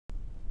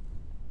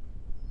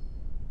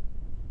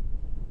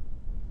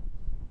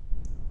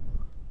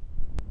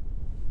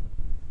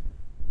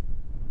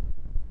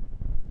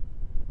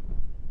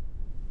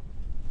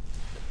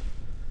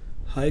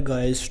Hi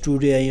guys,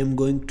 today I am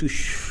going to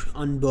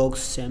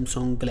unbox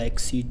Samsung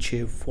Galaxy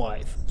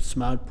J5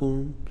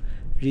 smartphone.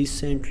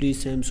 Recently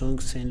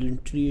Samsung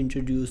silently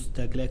introduced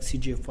the Galaxy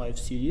J5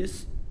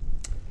 series.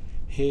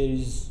 Here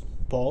is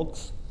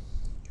box.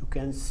 You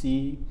can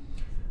see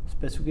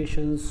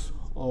specifications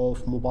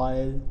of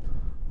mobile,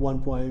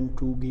 1.2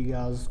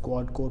 GHz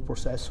quad core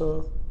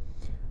processor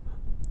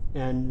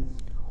and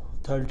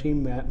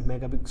 13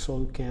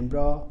 megapixel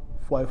camera,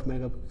 5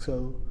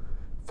 megapixel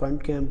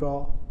front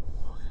camera,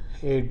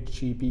 8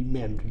 GB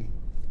memory.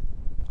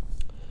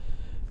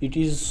 It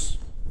is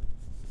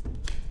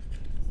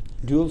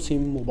dual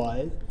SIM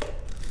mobile.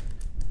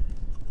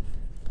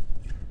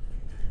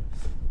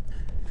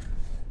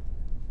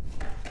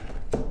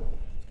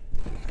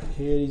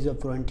 Here is a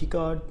warranty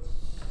card.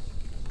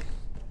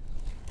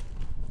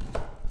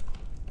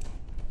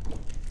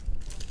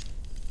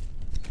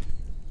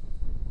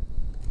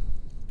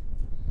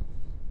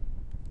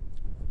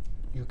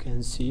 You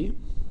can see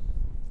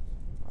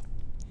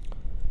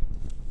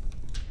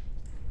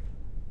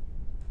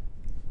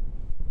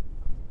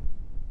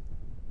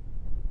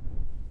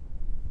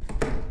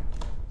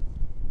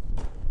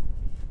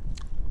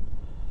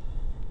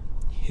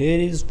here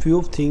is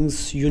few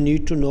things you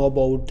need to know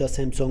about the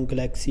Samsung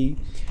Galaxy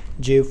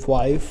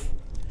J5.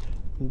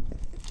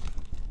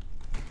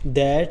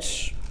 That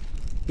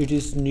it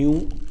is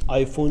new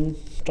iPhone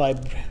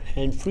type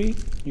hand-free.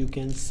 You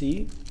can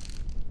see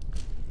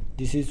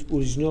this is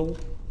original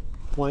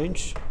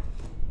points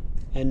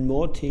and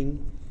more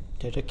thing,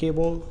 data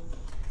cable,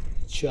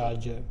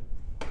 charger.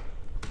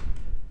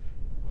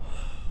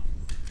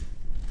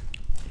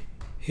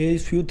 Here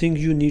is few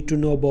things you need to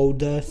know about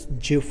the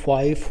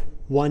J5.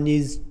 One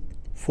is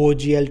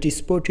 4G LTE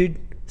supported.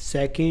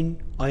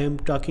 Second, I am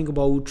talking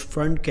about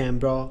front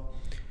camera,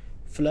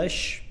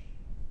 flash,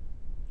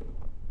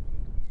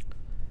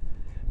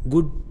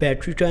 good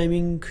battery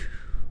timing.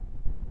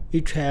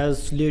 It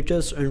has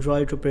latest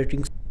Android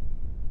operating system.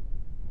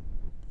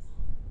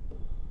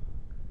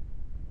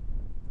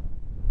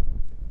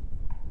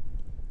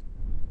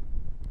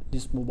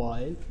 This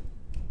mobile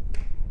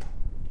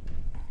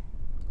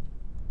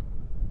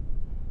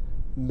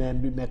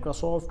memory,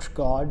 Microsoft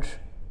card,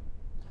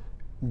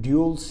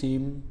 dual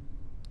SIM,